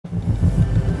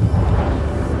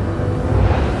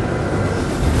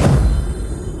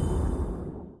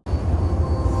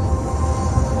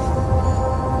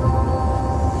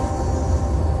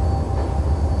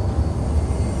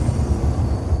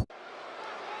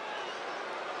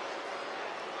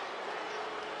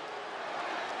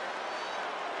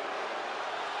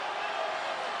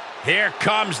Here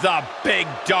comes the big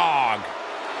dog.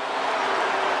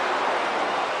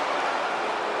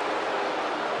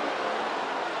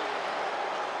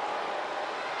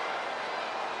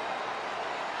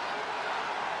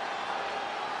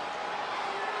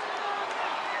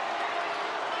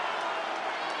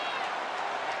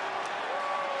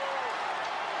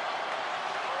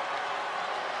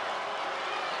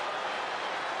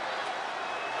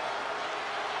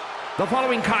 The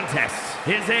following contest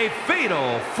is a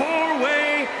fatal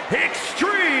four-way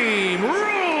Extreme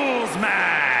Rules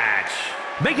match.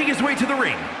 Making his way to the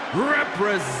ring,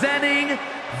 representing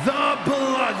the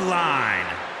Bloodline,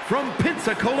 from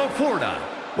Pensacola, Florida,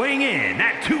 weighing in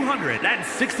at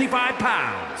 265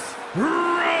 pounds,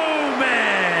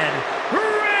 Roman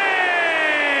Reigns.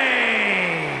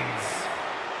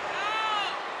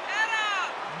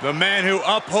 The man who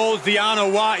upholds the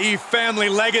Anoa'i family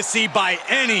legacy by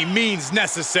any means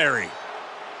necessary.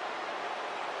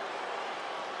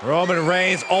 Roman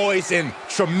Reigns always in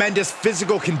tremendous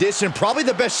physical condition, probably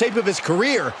the best shape of his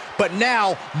career, but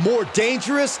now more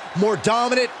dangerous, more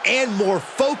dominant, and more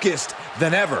focused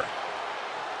than ever.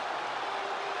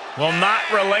 Will not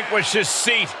relinquish his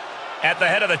seat at the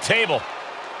head of the table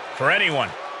for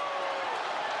anyone.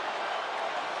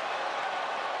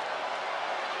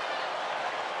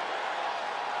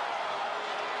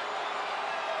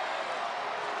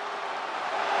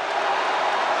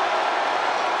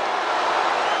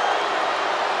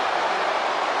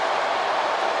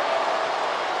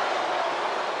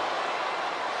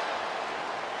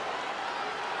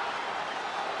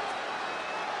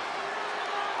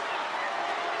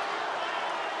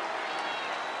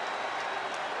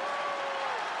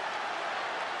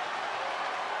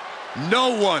 No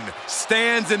one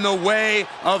stands in the way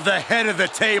of the head of the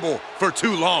table for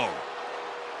too long.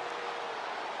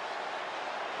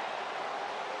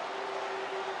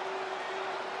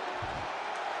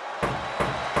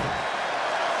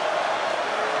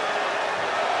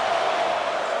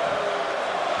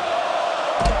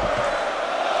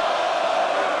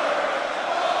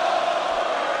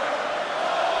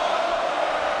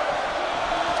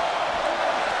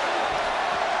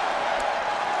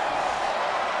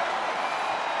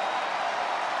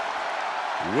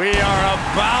 We are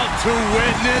about to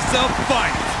witness a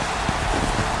fight.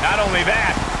 Not only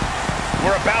that,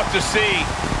 we're about to see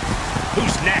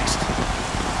who's next.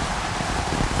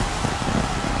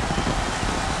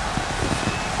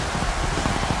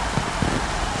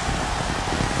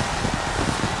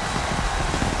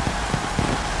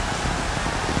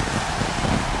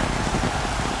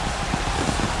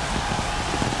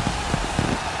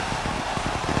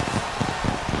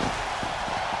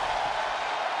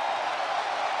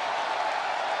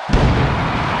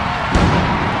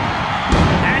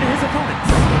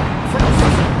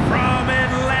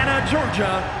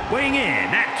 Georgia, weighing in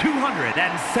at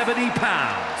 270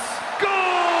 pounds, Goldberg!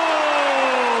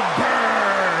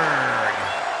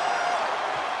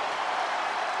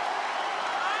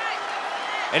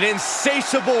 An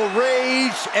insatiable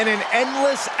rage and an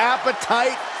endless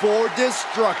appetite for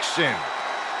destruction.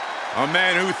 A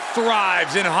man who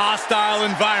thrives in hostile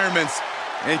environments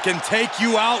and can take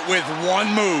you out with one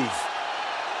move.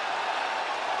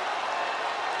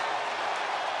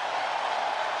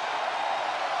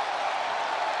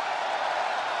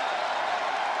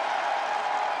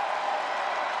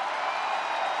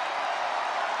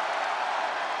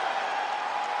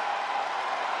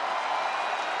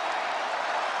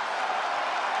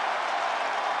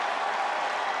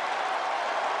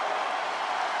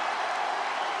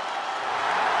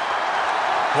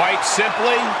 Quite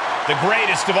simply, the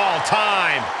greatest of all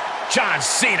time, John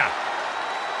Cena.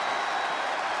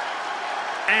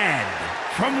 And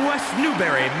from West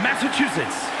Newbury,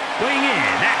 Massachusetts, weighing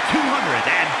in at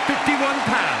 251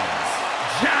 pounds,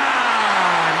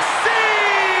 John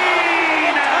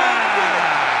Cena!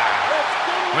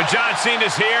 When John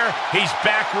Cena's here, he's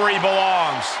back where he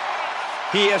belongs.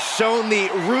 He has shown the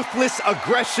ruthless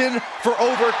aggression for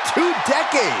over 2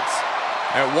 decades.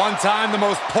 At one time, the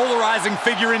most polarizing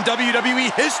figure in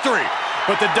WWE history.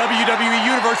 But the WWE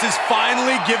Universe is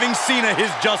finally giving Cena his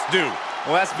just due.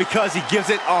 Well, that's because he gives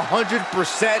it 100%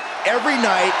 every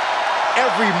night,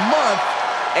 every month,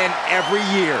 and every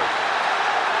year.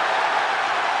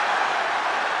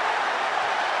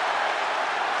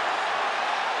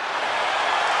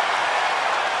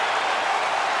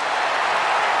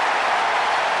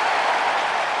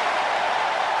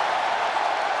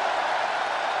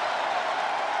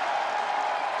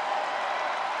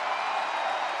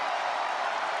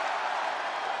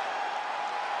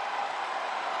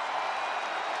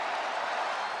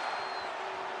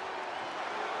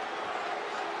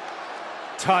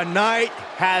 Tonight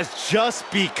has just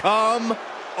become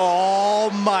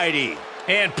almighty.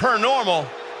 And per normal,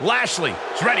 Lashley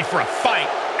is ready for a fight.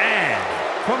 And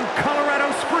from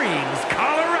Colorado Springs,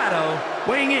 Colorado,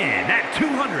 weighing in at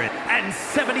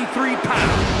 273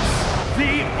 pounds,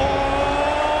 the almighty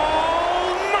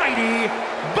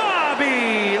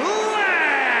Bobby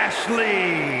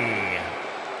Lashley.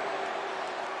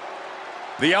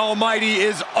 The Almighty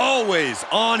is always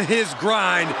on his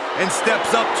grind and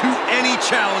steps up to any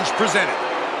challenge presented.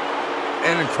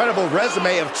 An incredible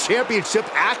resume of championship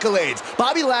accolades.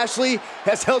 Bobby Lashley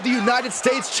has held the United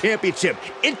States Championship,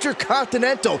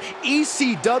 Intercontinental,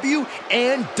 ECW,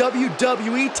 and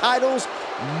WWE titles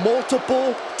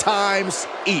multiple times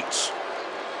each.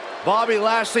 Bobby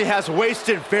Lashley has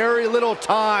wasted very little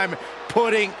time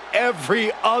putting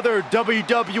every other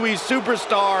WWE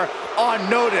superstar on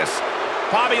notice.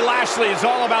 Bobby Lashley is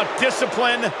all about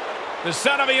discipline. The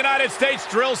son of a United States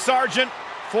drill sergeant,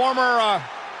 former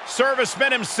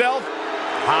serviceman himself.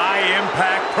 High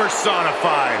impact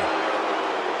personified.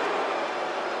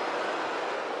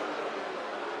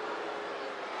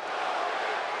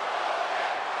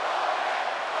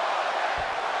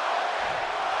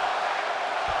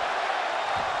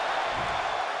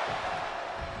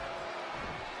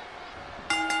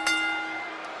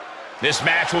 This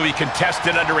match will be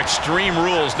contested under extreme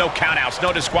rules. No countouts,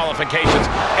 no disqualifications.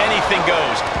 Anything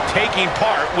goes. Taking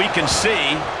part, we can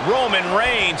see Roman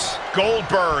Reigns,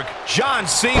 Goldberg, John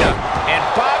Cena, and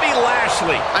Bobby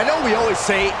Lashley. I know we always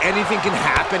say anything can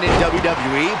happen in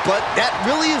WWE, but that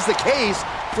really is the case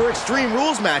for Extreme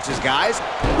Rules matches, guys.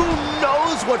 Who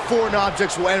knows what foreign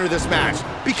objects will enter this match?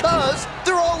 Because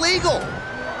they're all legal.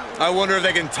 I wonder if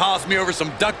they can toss me over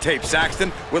some duct tape,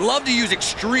 Saxton. Would love to use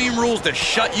Extreme Rules to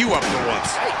shut you up for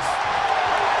once.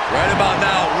 Right about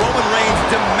now, Roman Reigns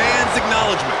demands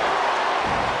acknowledgement.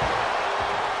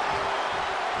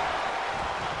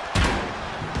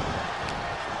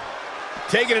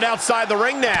 Taking it outside the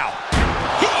ring now.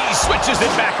 He switches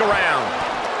it back around.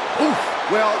 Oof.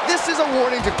 Well, this is a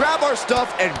warning to grab our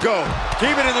stuff and go.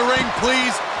 Keep it in the ring,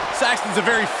 please. Saxton's a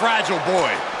very fragile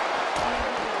boy.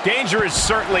 Danger is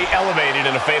certainly elevated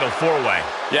in a fatal four-way.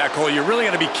 Yeah, Cole, you really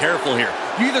got to be careful here.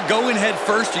 You either go in head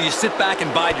first or you sit back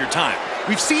and bide your time.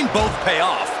 We've seen both pay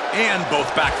off and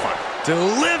both backfire.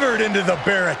 Delivered into the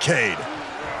barricade.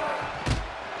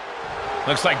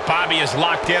 Looks like Bobby is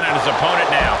locked in on his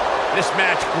opponent now. This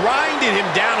match grinded him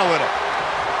down a little.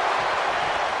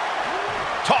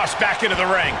 Tossed back into the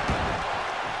ring.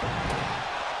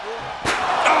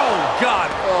 Oh,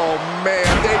 God. Oh, man,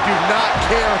 they do not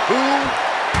care who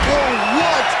or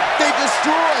what they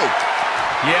destroy.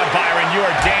 Yeah, Byron, you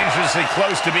are dangerously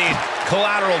close to being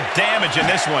collateral damage in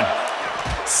this one.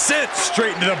 Sent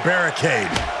straight into the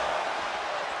barricade.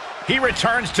 He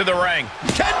returns to the ring.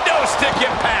 Kendo stick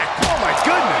impact. Oh, my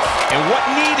goodness. And what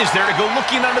need is there to go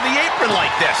looking under the apron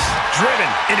like this? Driven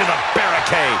into the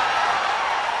barricade.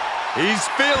 He's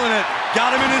feeling it.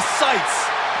 Got him in his sights.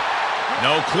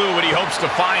 No clue what he hopes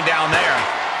to find down there.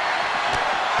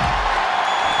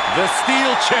 The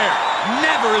steel chair,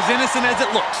 never as innocent as it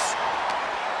looks.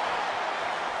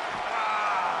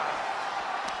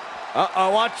 Uh-oh,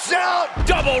 watch out!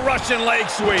 Double Russian leg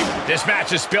sweep. This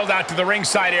match is spilled out to the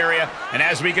ringside area, and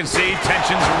as we can see,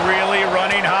 tension's really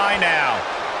running high now.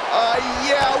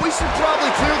 Yeah, we should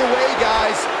probably clear the way,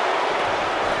 guys.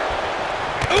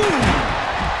 Ooh!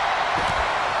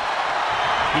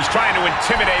 He's trying to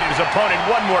intimidate his opponent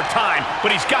one more time,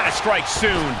 but he's got to strike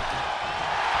soon.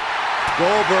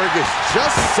 Goldberg is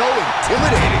just so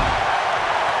intimidating.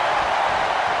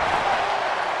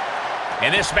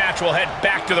 And this match will head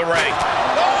back to the ring.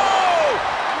 Oh!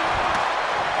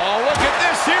 Oh, look at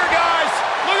this here, guys.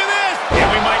 Look at this.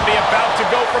 And we might be about to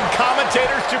go from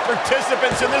commentators to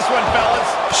participants in this one, fellas.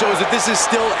 Shows that this is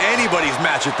still anybody's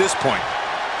match at this point.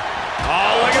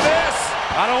 Oh, look at this.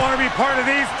 I don't want to be part of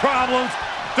these problems.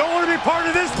 Don't want to be part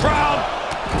of this crowd.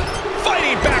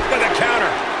 Fighting back with a counter.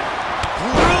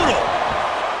 Brutal.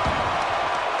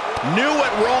 Knew what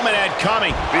Roman had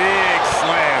coming. Big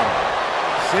slam.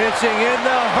 Cinching in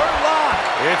the hurt lock.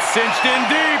 It's cinched in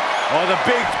deep. Oh, the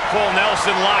big full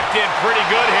Nelson locked in pretty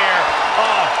good here.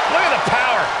 Oh, look at the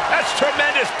power. That's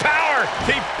tremendous power.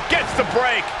 He gets the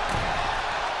break.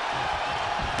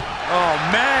 Oh,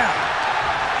 man.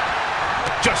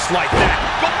 Just like that.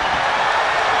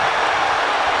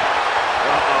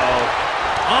 Uh-oh.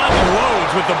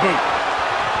 Unloads with the boot.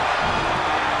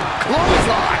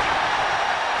 Clothesline.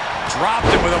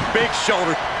 Dropped him with a big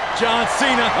shoulder. John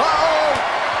Cena. Uh-oh.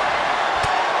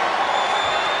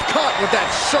 Caught with that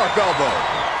sharp elbow.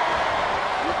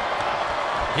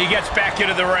 He gets back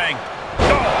into the ring.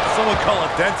 Oh, someone call a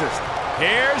dentist.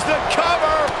 Here's the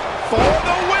cover for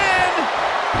the win.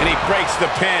 And he breaks the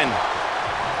pin.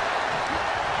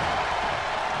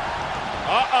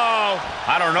 Uh-oh.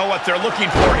 I don't know what they're looking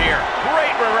for here.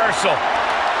 Great reversal.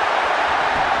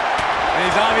 And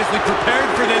he's obviously prepared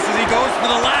for this as he goes for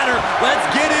the ladder. Let's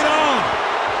get it on.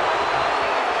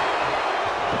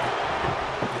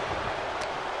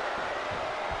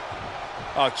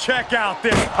 Oh, check out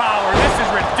this power. This is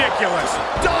ridiculous.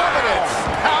 Dominance.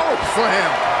 Power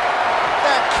slam.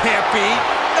 That can't be.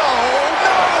 No,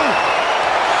 no.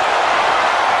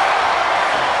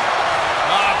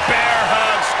 A bear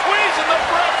hug, squeezing the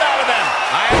breath out of them.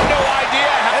 I have no idea.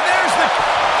 And there's the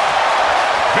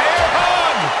bear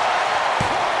hug.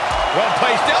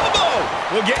 Well-placed elbow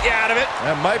will get you out of it.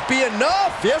 That might be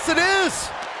enough. Yes, it is.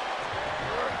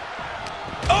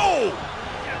 Oh!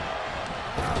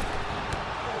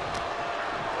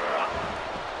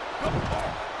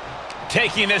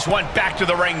 Taking this one back to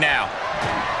the ring now.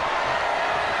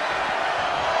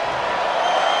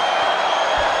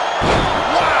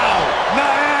 Wow!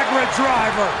 Niagara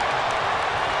driver.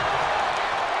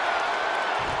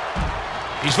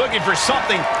 He's looking for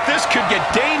something. This could get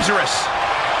dangerous.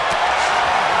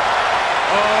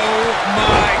 Oh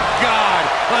my God!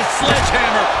 A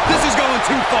sledgehammer! This is going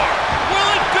too far!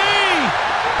 Will it be?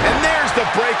 And there's the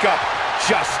breakup,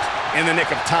 just in the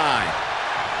nick of time.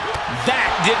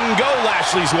 That didn't go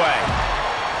Lashley's way.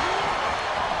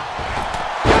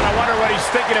 Gotta wonder what he's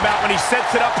thinking about when he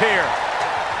sets it up here.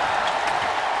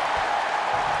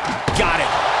 Got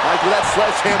it. Michael, that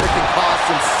sledgehammer can cause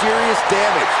some serious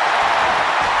damage.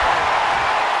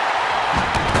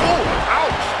 Oh,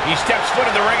 ouch. He steps foot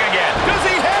in the ring again. Does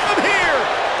he have him here?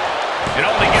 It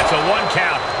only gets a 1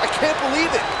 count. I can't believe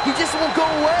it. He just won't go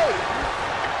away.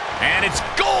 And it's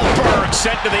Goldberg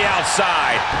sent to the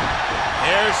outside.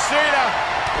 Here's Cena.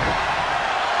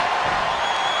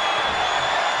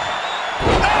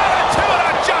 To an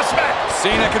adjustment.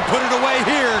 Cena can put it away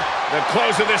here. The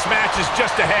close of this match is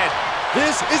just ahead.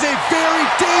 This is a very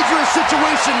dangerous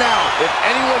situation now. If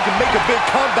anyone can make a big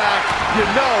comeback, you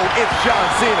know it's John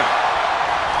Cena.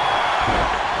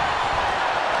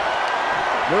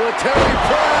 Military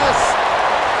press.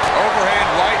 Overhand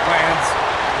right lands.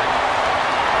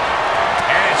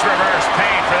 And it's reverse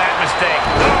pain for that mistake.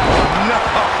 No,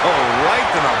 right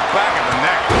to the back of the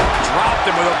neck. Dropped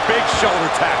him with a big shoulder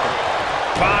tackle.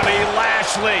 Bobby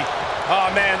Lashley.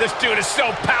 Oh, man, this dude is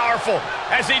so powerful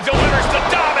as he delivers the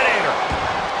Dominator.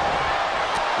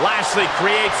 Lashley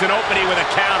creates an opening with a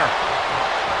counter.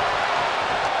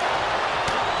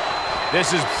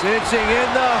 This is Cinching in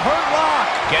the hurt lock.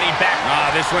 getting back.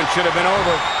 This one should have been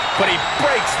over, but he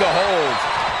breaks the hold.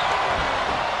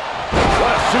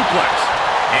 What a suplex.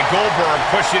 And Goldberg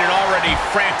pushing an already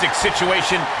frantic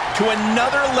situation to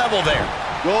another level there.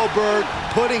 Goldberg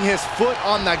putting his foot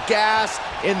on the gas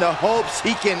in the hopes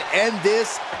he can end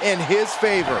this in his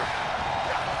favor.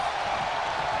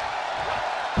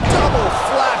 Double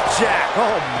flapjack.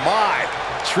 Oh my.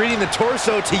 Treating the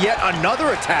torso to yet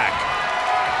another attack.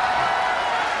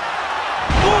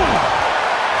 Boom!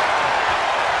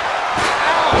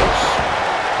 Ouch!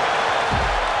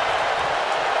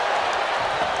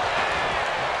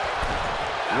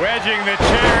 Wedging the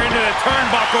chair into the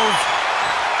turnbuckles.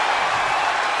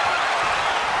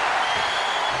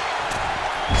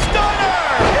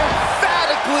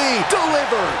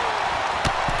 Delivered.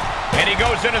 And he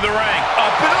goes into the ring.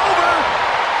 Up and over.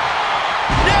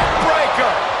 Neck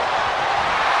breaker.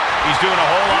 He's doing a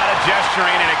whole lot of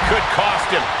gesturing, and it could cost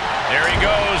him. There he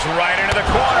goes, right into the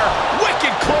corner.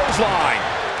 Wicked clothesline.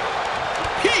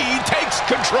 He takes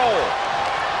control.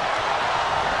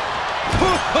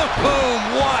 Boom!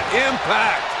 What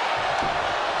impact!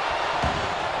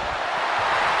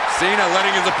 Cena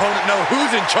letting his opponent know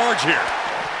who's in charge here.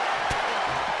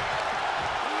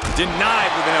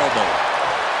 Denied with an elbow.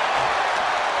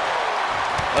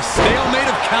 A stalemate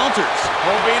of counters.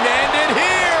 Hoping to end it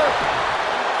here.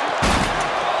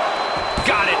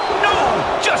 Got it. No,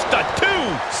 just a 2.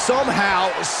 Somehow,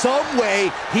 some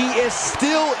way, he is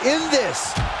still in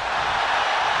this.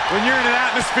 When you're in an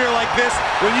atmosphere like this,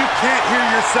 when you can't hear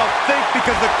yourself think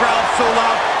because the crowd's so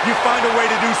loud, you find a way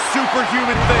to do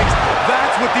superhuman things.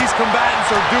 That's what these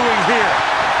combatants are doing here.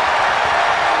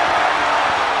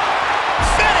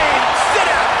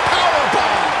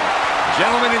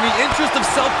 Gentlemen, in the interest of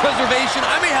self-preservation,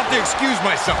 I may have to excuse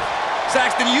myself.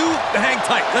 Saxton, you hang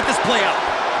tight. Let this play out.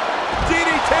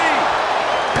 DDT!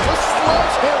 A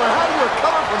sledgehammer. How do you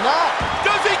recover from that?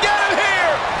 Does he get him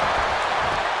here?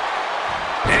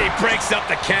 And he breaks up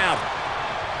the count.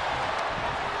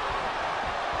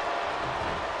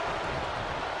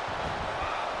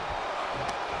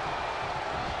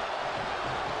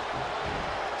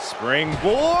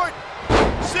 Springboard.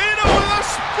 Cena with a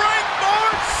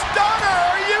springboard stunner.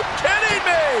 Are you kidding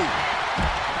me?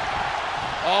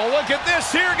 Oh, look at this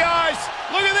here, guys.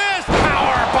 Look at this.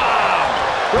 Power bomb.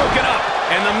 Broken up,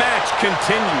 and the match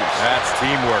continues. That's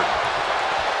teamwork.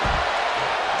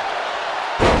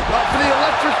 Up for the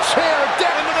electric chair.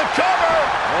 Down Into the cover.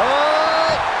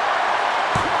 What?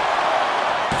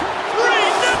 3.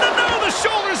 No. The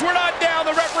shoulders were not down.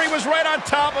 The referee was right on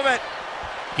top of it.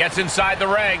 Gets inside the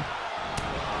ring.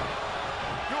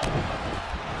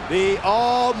 The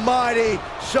Almighty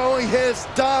showing his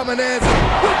dominance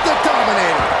with the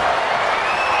Dominator.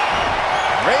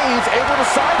 Reigns able to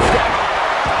sidestep.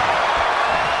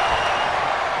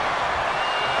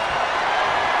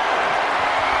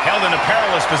 Held in a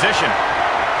perilous position.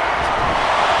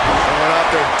 Going out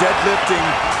there deadlifting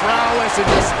prowess and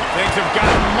just... Things have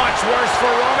gotten much worse for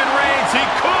Roman Reigns. He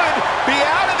could be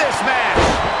out of this match.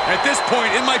 At this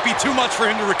point, it might be too much for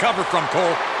him to recover from,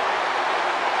 Cole.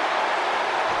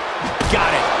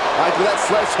 Got it. Michael, that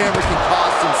sledgehammer can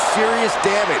cause some serious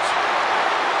damage.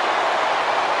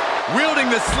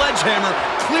 Wielding the sledgehammer,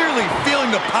 clearly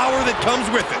feeling the power that comes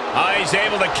with it. He's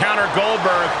able to counter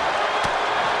Goldberg.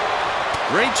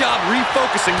 Great job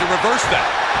refocusing to reverse that.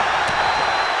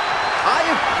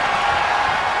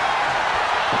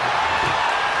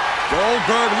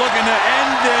 Goldberg looking to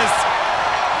end this.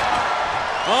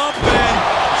 Up and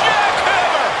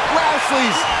Jackhammer.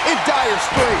 Lashley's in dire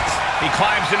straits. He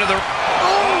climbs into the...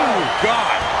 Oh,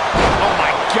 God. Oh,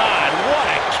 my God. What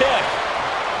a kick.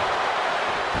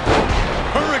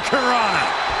 Hurricanrana.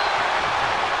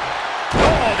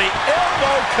 Oh, the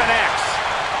elbow connects.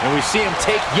 And we see him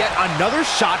take yet another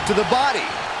shot to the body.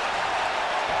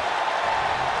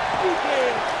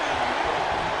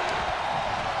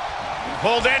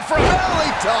 Pulled in for a...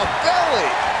 Belly to belly.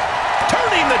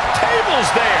 Turning the tables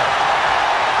there.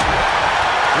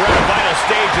 We're at a vital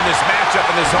stage in this matchup,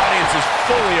 and this audience is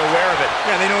fully aware of it.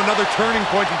 Yeah, they know another turning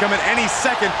point can come at any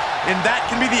second, and that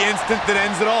can be the instant that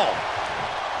ends it all.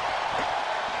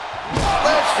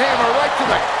 Sledgehammer right to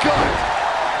the gut.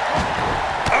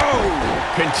 Oh!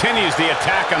 Continues the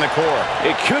attack on the core.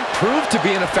 It could prove to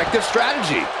be an effective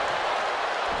strategy.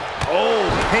 Oh,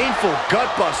 painful gut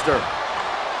buster.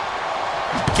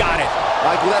 Got it.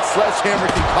 Michael, that sledgehammer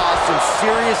can cause some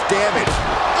serious damage.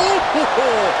 Ooh.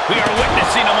 We are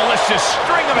witnessing a malicious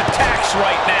string of attacks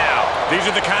right now. These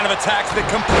are the kind of attacks that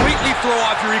completely throw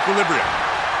off your equilibrium.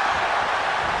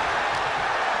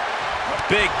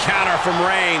 Big counter from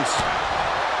Reigns.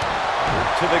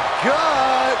 To the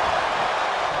gut.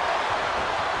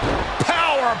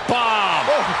 Power bomb.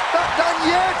 Oh, not done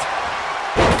yet.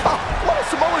 Oh, what a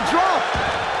Samoan drop.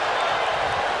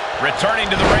 Returning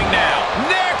to the ring now.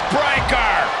 Neck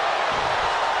breaker.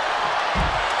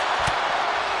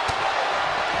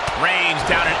 Reigns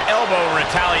down an elbow in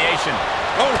retaliation.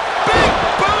 Oh, big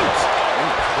boot.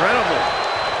 Incredible.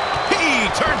 He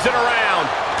turns it around.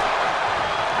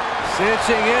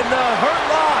 Cinching in the hurt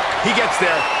lock. He gets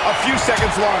there a few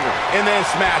seconds longer, and this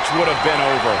match would have been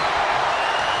over.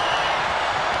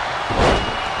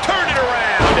 Turn it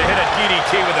around to hit a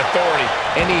DDT with authority.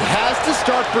 And he has to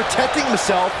start protecting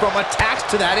himself from attacks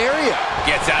to that area.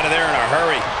 Gets out of there in a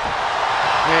hurry.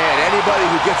 Man, anybody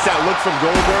who gets that look from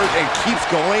Goldberg and keeps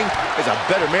going is a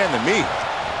better man than me.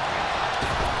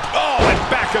 Oh, and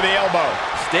back to the elbow.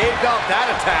 Staved off that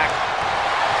attack.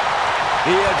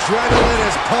 The adrenaline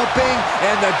is pumping,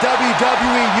 and the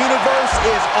WWE Universe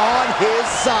is on his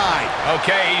side.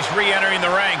 Okay, he's re-entering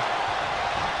the ring.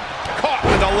 Caught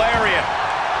with a lariat.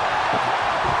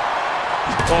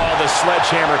 Oh, the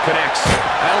sledgehammer connects.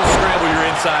 That'll scramble your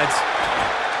insides.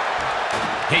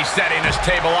 He's setting his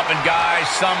table up, and guys,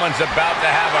 someone's about to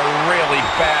have a really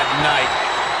bad night.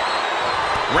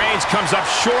 Reigns comes up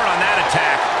short on that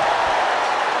attack.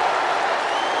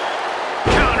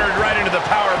 Countered right into the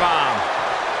powerbomb.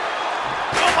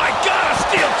 Oh my God, a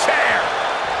steel chair!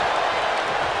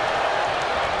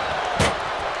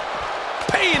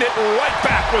 Paying it right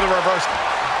back with a reverse.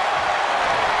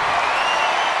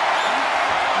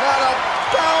 Not a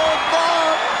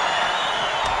powerbomb.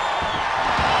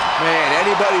 Man,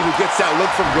 anybody who gets that look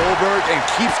from Goldberg and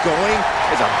keeps going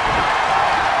is a...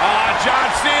 John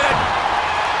Cena.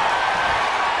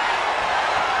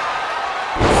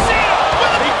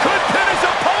 Cena, he could pin his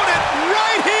opponent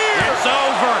right here. It's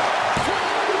over.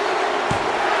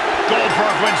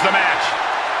 Goldberg wins the match.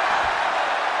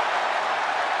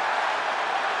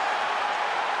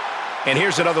 And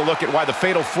here's another look at why the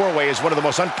Fatal 4-Way is one of the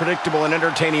most unpredictable and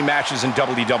entertaining matches in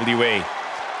WWE.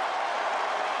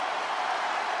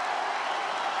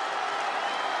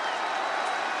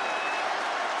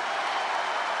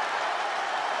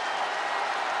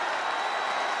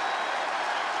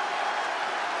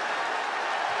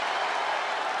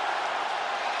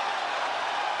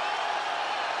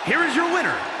 here is your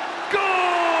winner, Goldberg!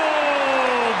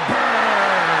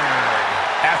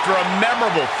 After a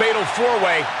memorable fatal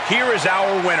four-way, here is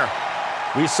our winner.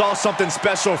 We saw something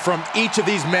special from each of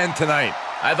these men tonight.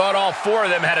 I thought all four of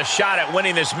them had a shot at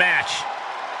winning this match.